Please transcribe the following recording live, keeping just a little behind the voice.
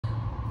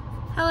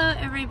Hello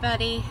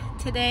everybody.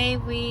 Today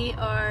we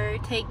are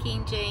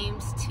taking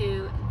James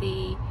to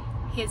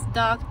his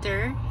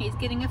doctor. He's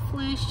getting a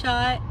flu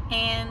shot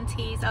and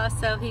he's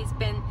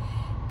been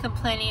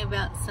complaining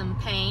about some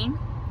pain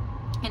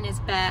in his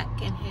back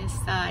and his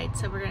side,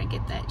 so we're gonna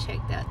get that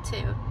checked out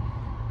too.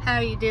 How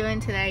are you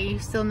doing today? You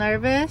still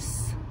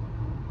nervous?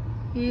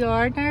 You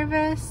are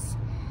nervous?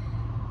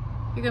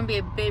 You're gonna be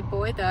a big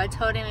boy though. I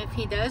told him if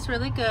he does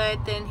really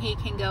good, then he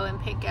can go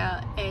and pick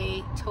out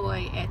a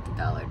toy at the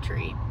Dollar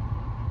Tree.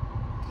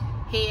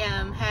 He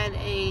had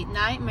a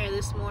nightmare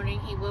this morning.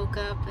 He woke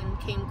up and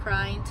came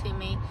crying to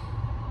me.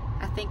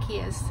 I think he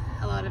has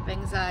a lot of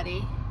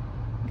anxiety.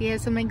 Do you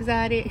have some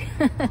anxiety?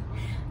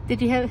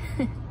 Did you have?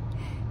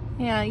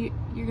 Yeah,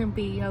 you're gonna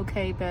be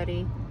okay,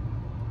 buddy.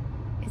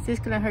 It's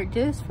just gonna hurt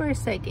just for a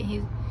second.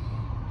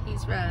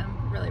 He's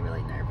really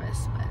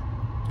nervous, but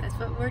that's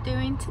what we're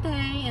doing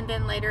today. And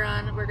then later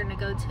on, we're gonna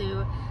go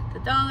to the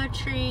Dollar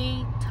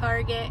Tree,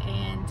 Target,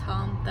 and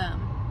Tom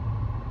Thumb.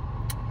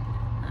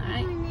 All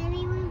right.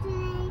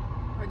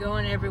 We're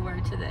going everywhere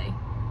today.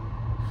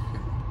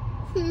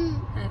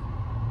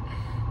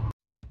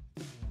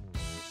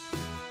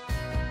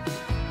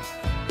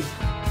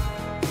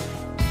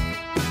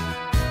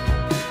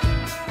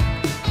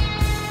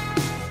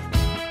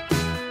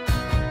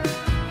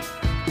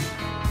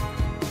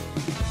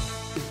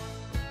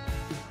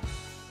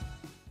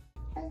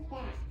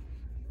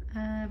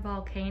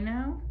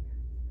 Volcano?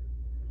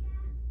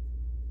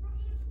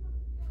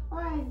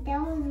 What are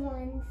those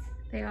ones?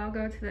 They all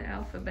go to the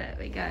alphabet.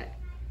 We got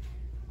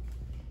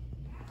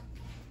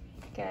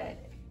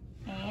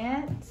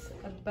ants,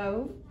 a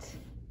boat,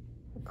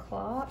 a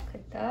clock, a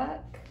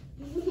duck.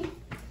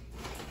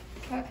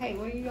 Okay,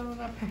 where are you going with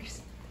my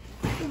purse?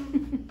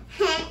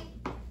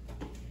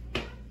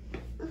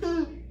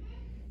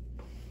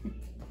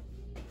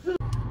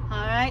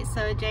 Alright,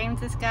 so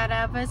James just got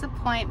out of his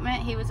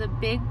appointment. He was a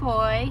big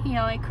boy. He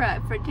only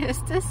cried for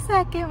just a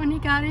second when he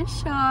got his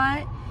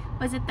shot.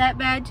 Was it that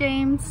bad,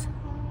 James?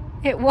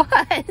 It was.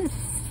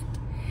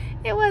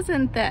 It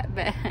wasn't that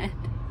bad.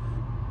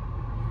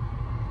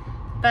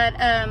 But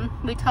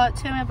we talked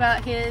to him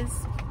about his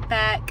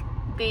back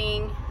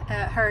being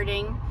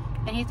hurting,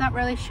 and he's not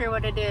really sure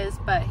what it is,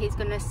 but he's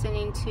going to send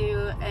him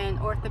to an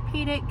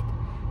orthopedic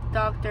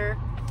doctor,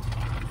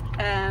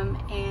 and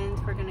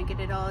we're going to get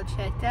it all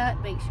checked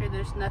out, make sure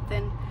there's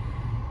nothing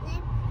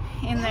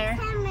in there.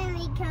 Next time when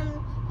we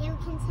come, you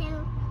can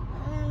tell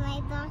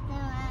my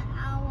doctor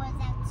I was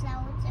at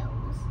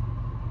JoJo's.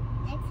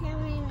 Next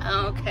time when we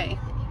Oh, okay.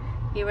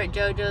 You were at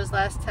JoJo's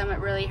last time. It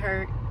really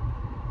hurt.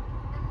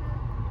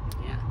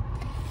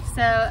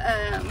 So,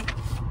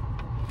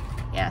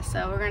 yeah,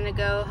 so we're going to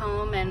go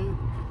home and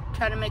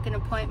try to make an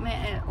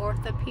appointment at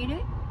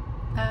Orthopedic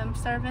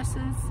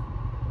services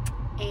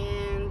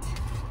and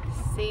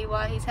see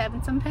why he's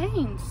having some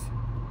pains.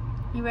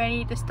 You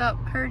ready to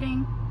stop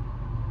hurting?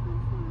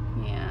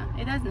 Yeah,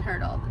 it doesn't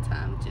hurt all the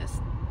time,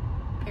 just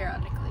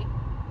periodically.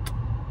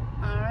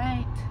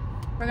 Alright,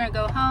 we're going to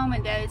go home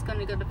and Daddy's going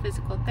to go to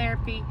physical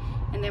therapy,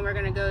 and then we're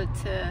going to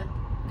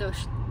go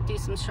do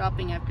some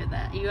shopping after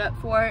that. Are you up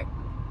for it?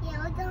 Yeah,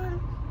 we're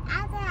going,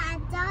 after our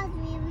Dollar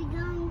Tree, we're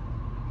going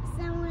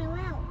somewhere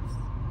else.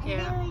 And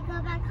then we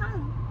go back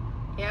home.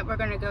 Yeah, we're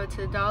going to go to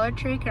the Dollar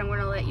Tree, and I'm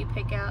going to let you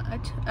pick out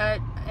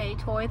a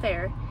toy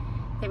there.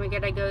 Then we're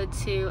going to go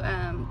to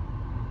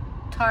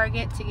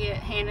Target to get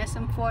Hannah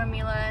some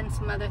formula and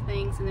some other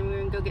things, and then we're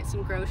going to go get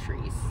some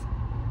groceries.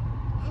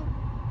 And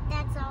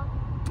that's all.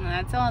 And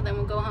that's all, then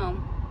we'll go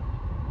home.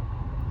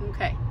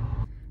 Okay.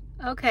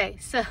 Okay,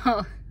 so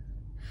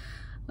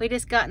we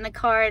just got in the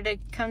car to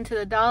come to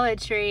the Dollar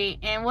Tree,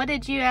 and what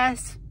did you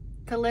ask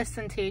to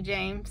listen to,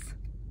 James?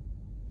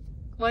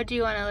 What do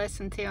you want to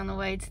listen to on the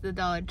way to the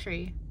Dollar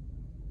Tree?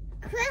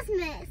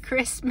 Christmas.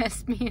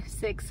 Christmas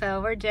music,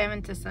 so we're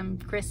jamming to some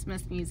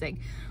Christmas music.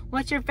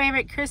 What's your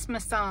favorite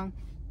Christmas song?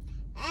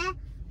 All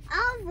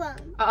of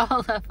them.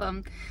 All of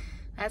them.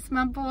 That's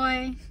my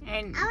boy.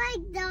 And I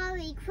like the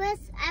Dolly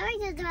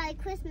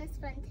Christmas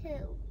one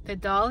too. The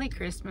Dolly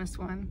Christmas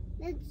one.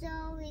 The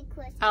Dolly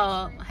Christmas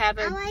Oh, one. have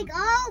a... I like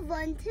all of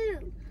them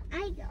too. I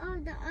like all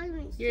the other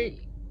ones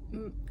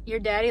too. Your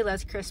daddy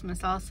loves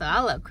Christmas also. I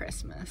love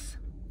Christmas.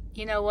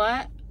 You know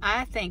what?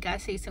 I think I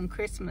see some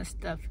Christmas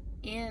stuff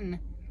in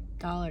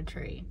Dollar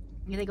Tree.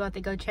 You think we'll have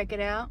to go check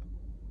it out?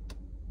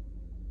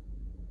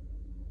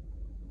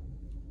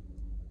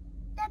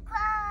 The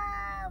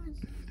clouds.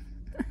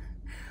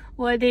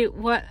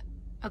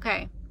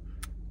 Okay.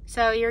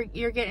 So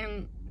you're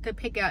getting to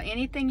pick out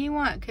anything you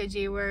want because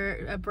you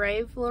were a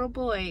brave little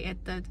boy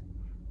at the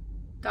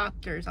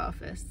doctor's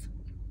office.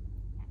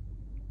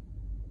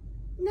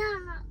 No,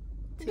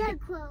 they're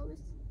closed.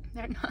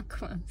 They're not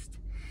closed.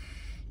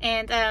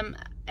 And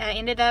I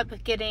ended up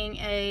getting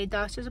a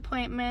doctor's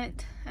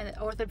appointment, an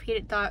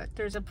orthopedic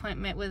doctor's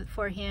appointment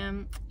for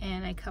him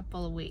in a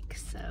couple of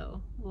weeks.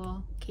 So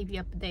we'll keep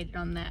you updated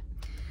on that.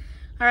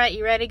 All right,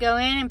 you ready to go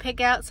in and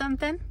pick out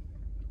something?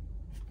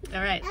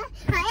 All right.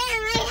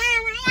 I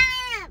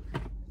am.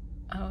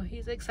 Oh,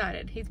 he's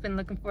excited. He's been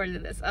looking forward to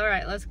this. All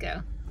right, let's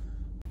go.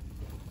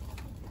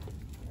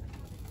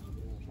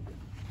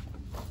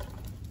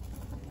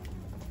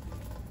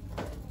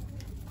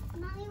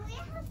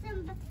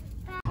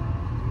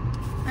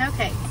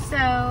 Okay, so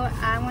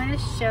I want to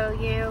show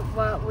you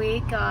what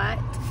we got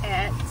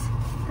at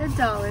the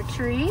Dollar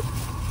Tree.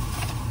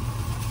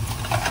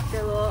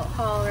 The little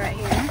haul right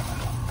here.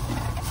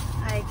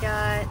 I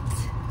got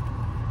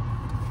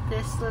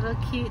this little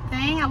cute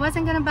thing. I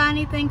wasn't going to buy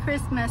anything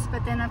Christmas,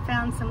 but then I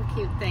found some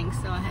cute things,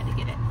 so I had to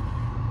get it.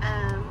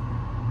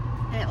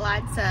 It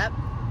lights up.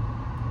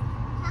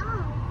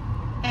 How?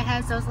 It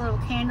has those little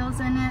candles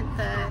in it.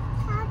 How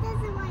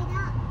does it light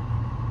up?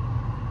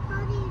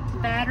 How do you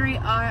turn Battery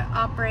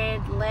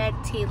operated LED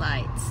tea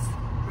lights.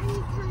 How do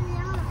you turn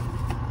it on?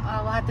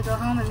 I'll have to go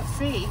home and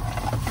see.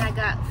 And I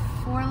got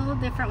 4 little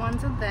different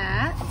ones of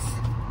that.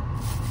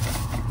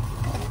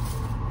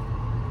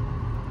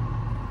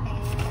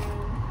 And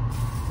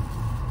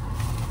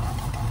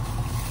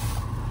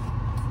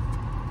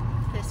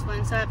this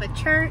one. So I have a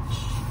church,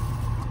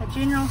 a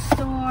general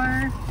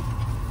store,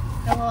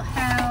 a little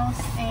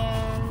house,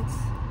 and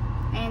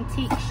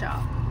antique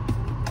shop.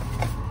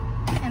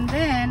 And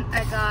then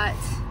I got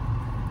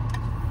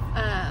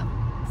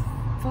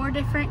 4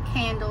 different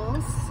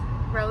candles,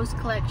 rose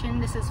collection.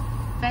 This is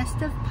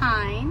Festive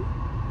Pine.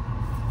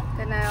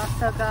 Then I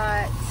also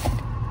got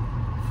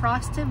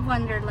Frosted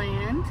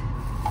Wonderland,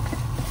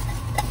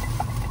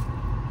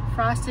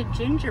 Frosted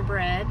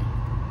Gingerbread,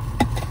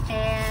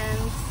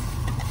 and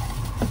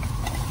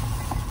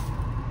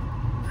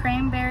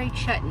Cranberry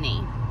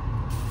Chutney.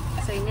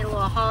 So you need a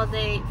little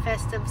holiday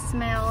festive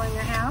smell in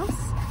your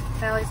house.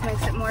 That always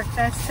makes it more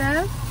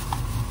festive.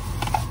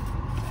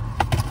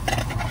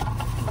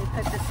 Let me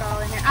put this all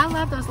in here. I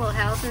love those little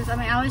houses. I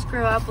mean, I always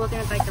grew up looking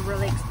at like the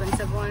really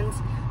expensive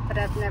ones, but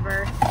I've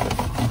never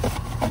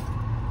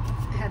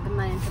had the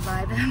money to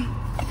buy them.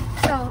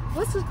 So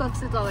let's just go to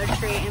the Dollar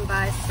Tree and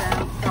buy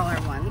some dollar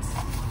ones.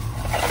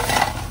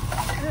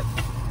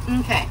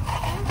 Okay.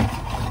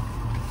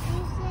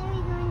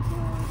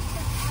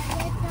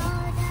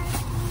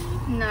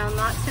 No,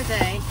 not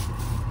today.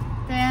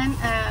 Then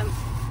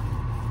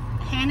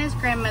Hannah's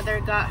grandmother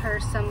got her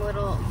some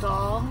little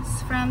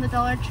dolls from the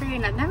Dollar Tree,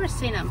 and I've never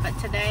seen them, but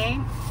today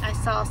I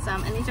saw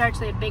some, and these are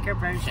actually a bigger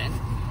version.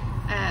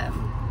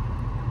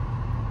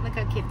 Look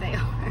how cute they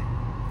are.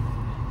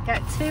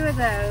 Got 2 of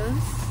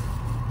those.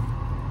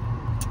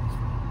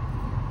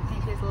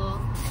 There's a little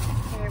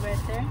hair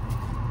right there.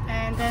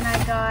 And then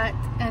I got,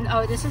 and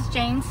oh, this is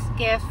Jane's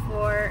gift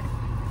for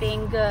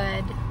being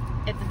good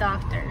at the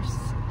doctor's.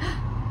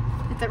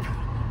 It's a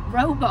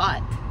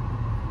robot.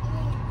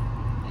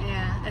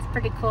 Yeah, that's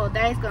pretty cool.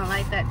 Daddy's gonna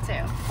like that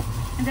too.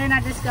 And then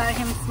I just got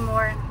him some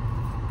more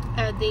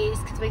of these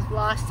because we've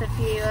lost a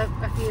few of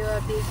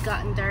these,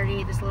 gotten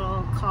dirty. These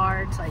little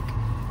cards, like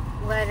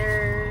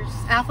letters,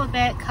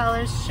 alphabet,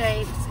 colors,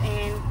 shapes,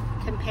 and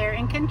compare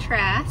and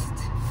contrast.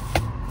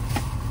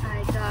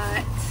 I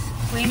got,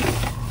 we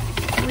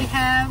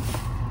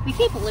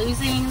keep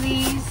losing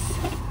these,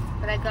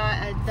 but I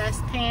got a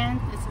dustpan.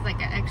 This is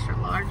like an extra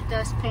large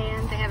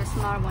dustpan. They have a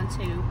smaller one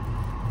too,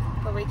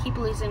 but we keep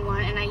losing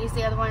one, and I use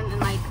the other one in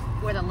like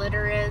where the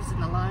litter is in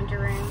the laundry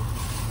room,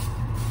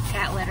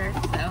 cat litter,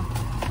 so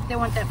they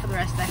want that for the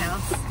rest of the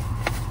house.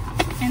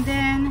 And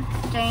then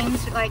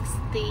James likes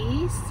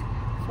these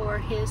for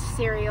his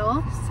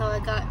cereal, so I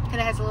got, because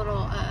it has a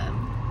little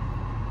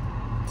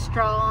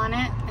straw on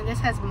it, and this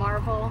has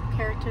Marvel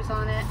characters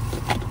on it.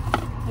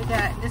 We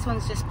got, this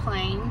one's just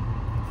plain,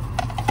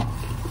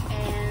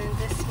 and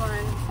this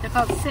one, they're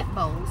called sit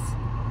bowls,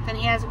 and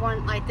he has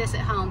one like this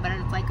at home, but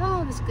it's like,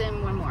 oh, just give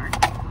him one more.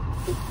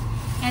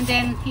 And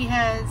then he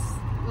has,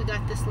 we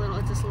got this little,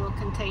 it's this little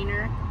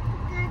container.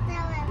 We got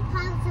that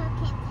puzzle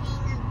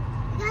container.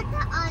 We got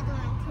the other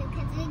one too,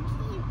 because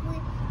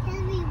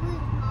we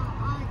moved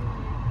our other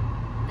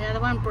one. The other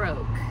one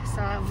broke,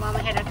 so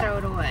Mama had to throw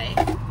it away.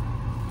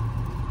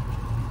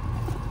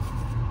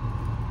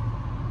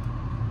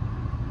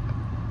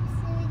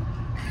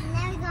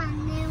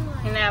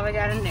 And now we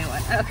got a new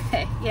one.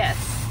 Okay, yes.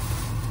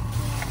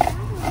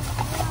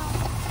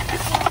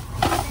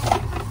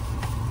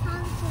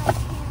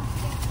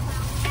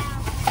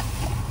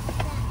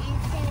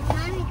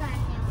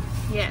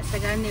 Yes, I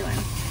got a new one.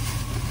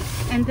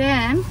 And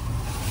then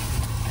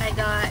I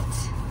got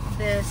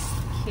this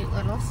cute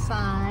little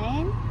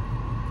sign.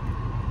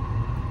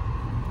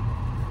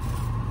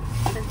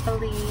 It says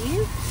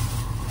believe.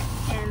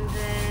 And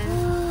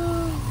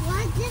then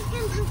what's this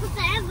gonna take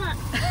forever?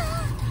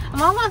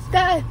 I'm almost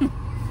done.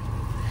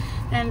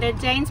 And then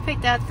Jane's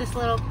picked out this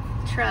little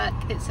truck.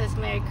 It says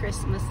Merry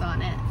Christmas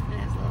on it. It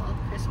has a little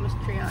Christmas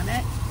tree on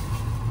it.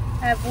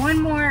 I have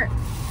one more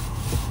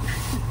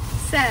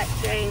sack,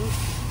 James.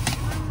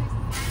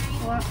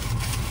 Well,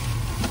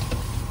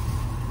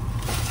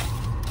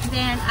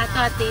 then I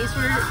thought these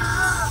were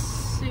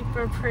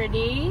super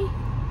pretty.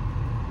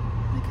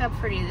 Look how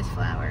pretty this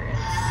flower is.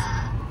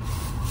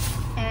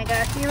 And I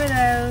got a few of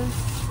those.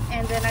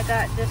 And then I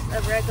got just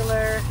a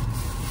regular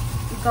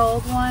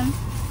gold one.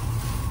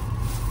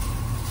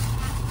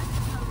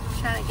 I'm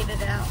trying to get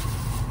it out.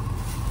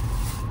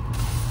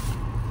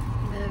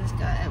 And then I just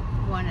got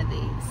one of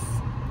these.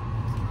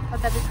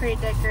 Thought that'd be pretty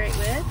to decorate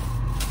with.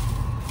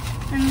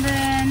 And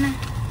then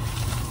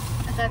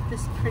I got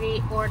this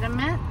pretty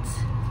ornament,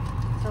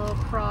 it's a little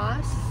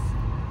cross.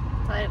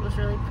 Thought it was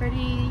really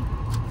pretty.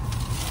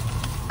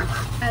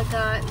 I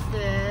got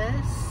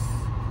this.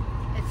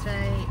 It's a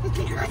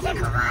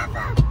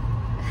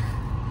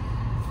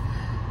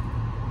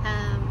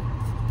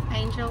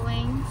angel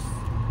wings,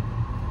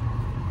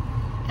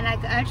 and I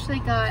actually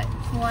got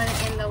one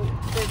in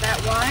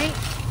that white,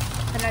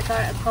 and I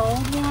got a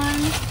gold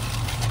one.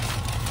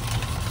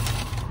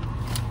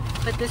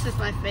 But this is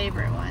my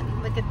favorite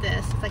one. Look at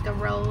this. It's like a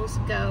rose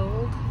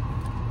gold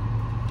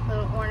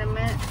little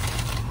ornament.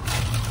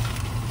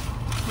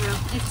 No,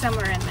 it's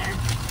somewhere in there.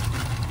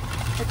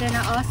 But then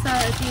I also,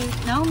 if you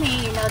know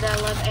me, you know that I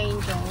love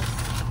angels.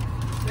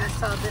 And I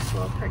saw this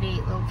little pretty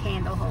little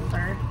candle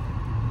holder.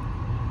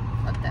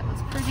 Thought that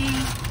was pretty.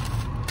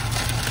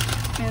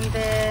 And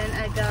then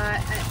I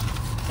got,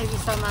 if you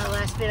saw my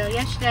last video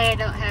yesterday, I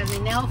don't have any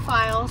nail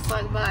files, so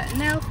I bought a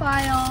nail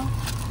file.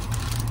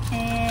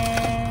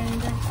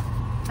 And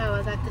oh,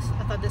 I got this.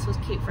 I thought this was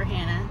cute for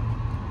Hannah,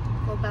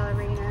 little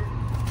ballerina.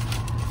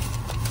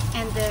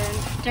 And then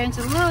James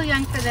is a little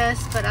young for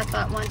this, but I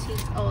thought once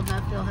he's old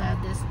enough, he'll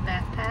have this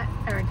backpack,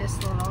 or this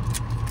little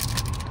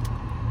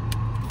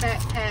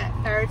backpack,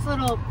 or it's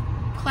little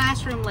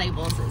classroom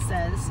labels, it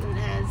says, and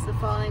it has the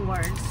following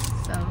words,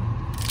 so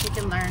he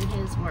can learn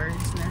his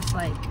words, and there's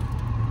like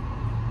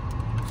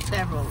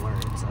several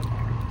words on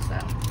there. So,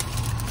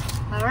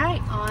 all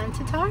right, on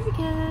to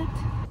Target.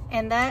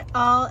 And that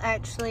all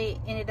actually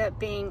ended up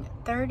being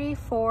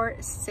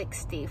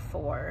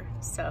 $34.64,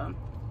 so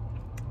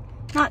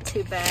not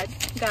too bad.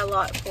 Got a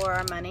lot for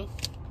our money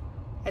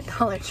at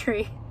Dollar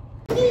Tree.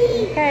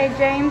 Okay,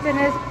 James in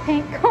his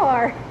pink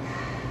car. Yeah,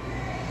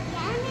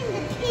 I'm in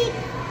the pink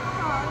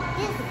car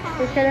this time.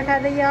 He could have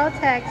had the yellow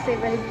taxi,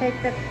 but he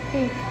picked the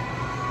pink.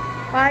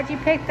 Why'd you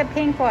pick the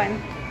pink one?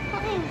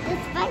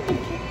 It's fun to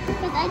pick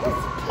because I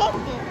just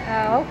picked it.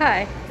 Oh,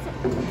 okay.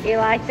 You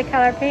like the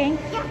color pink?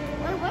 Yeah.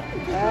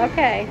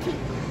 Okay.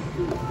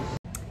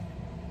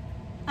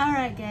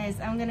 Alright guys,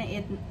 I'm going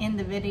to end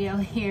the video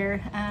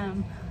here.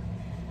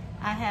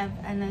 I have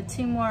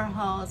two more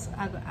hauls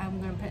I'm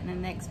going to put in the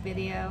next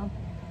video.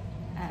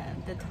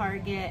 The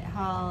Target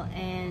haul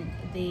and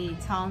the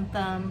Tom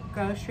Thumb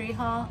grocery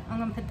haul. I'm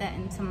going to put that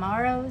in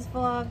tomorrow's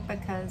vlog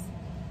because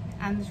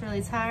I'm just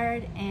really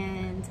tired,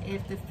 and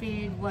if the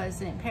food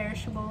wasn't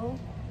perishable,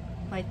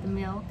 like the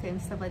milk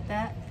and stuff like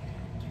that,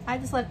 I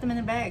just left them in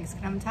the bags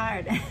because I'm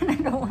tired and I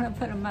don't want to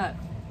put them up.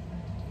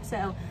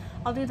 So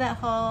I'll do that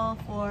haul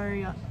for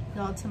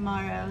y'all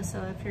tomorrow.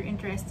 So if you're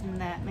interested in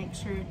that, make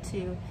sure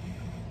to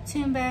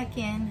tune back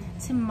in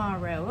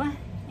tomorrow.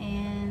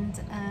 And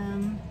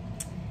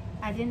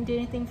I didn't do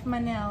anything for my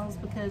nails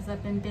because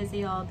I've been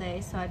busy all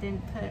day, so I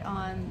didn't put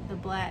on the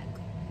black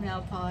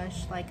nail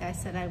polish like I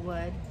said I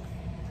would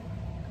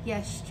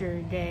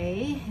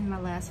yesterday in my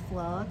last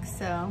vlog.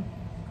 So I'm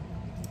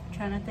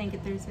trying to think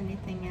if there's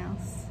anything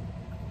else.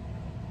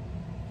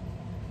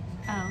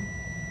 Oh,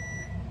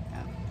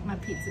 my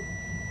pizza.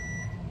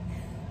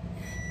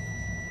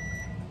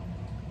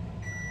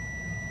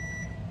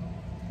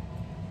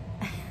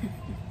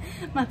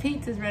 My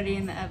pizza's ready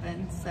in the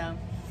oven, so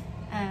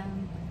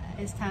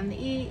it's time to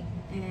eat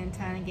and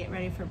time to get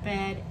ready for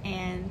bed.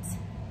 And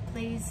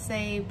please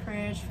say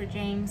prayers for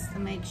James to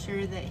make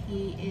sure that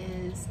he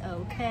is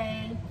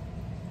okay.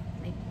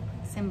 Like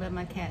Simba,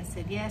 my cat,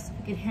 said yes, if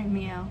you could hear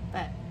me out,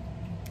 but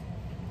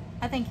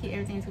I think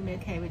everything's gonna be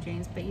okay with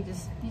James, but you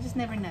just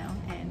never know.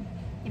 And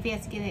if he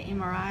has to get an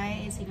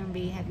MRI, is he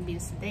gonna have to be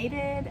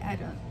sedated? I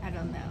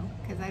don't know,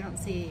 because I don't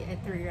see a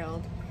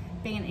 3-year-old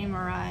being an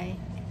MRI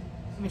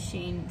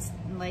machine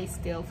lay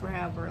still for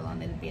however long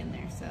they'd be in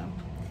there. So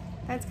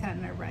that's kind of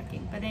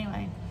nerve-wracking. But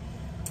anyway,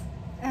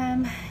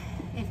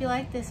 if you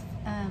like this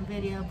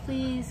video,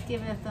 please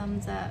give it a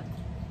thumbs up,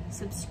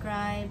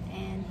 subscribe,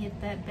 and hit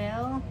that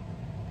bell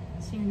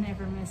so you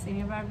never miss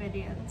any of our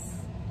videos.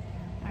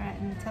 Alright,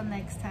 until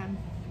next time,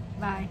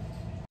 bye.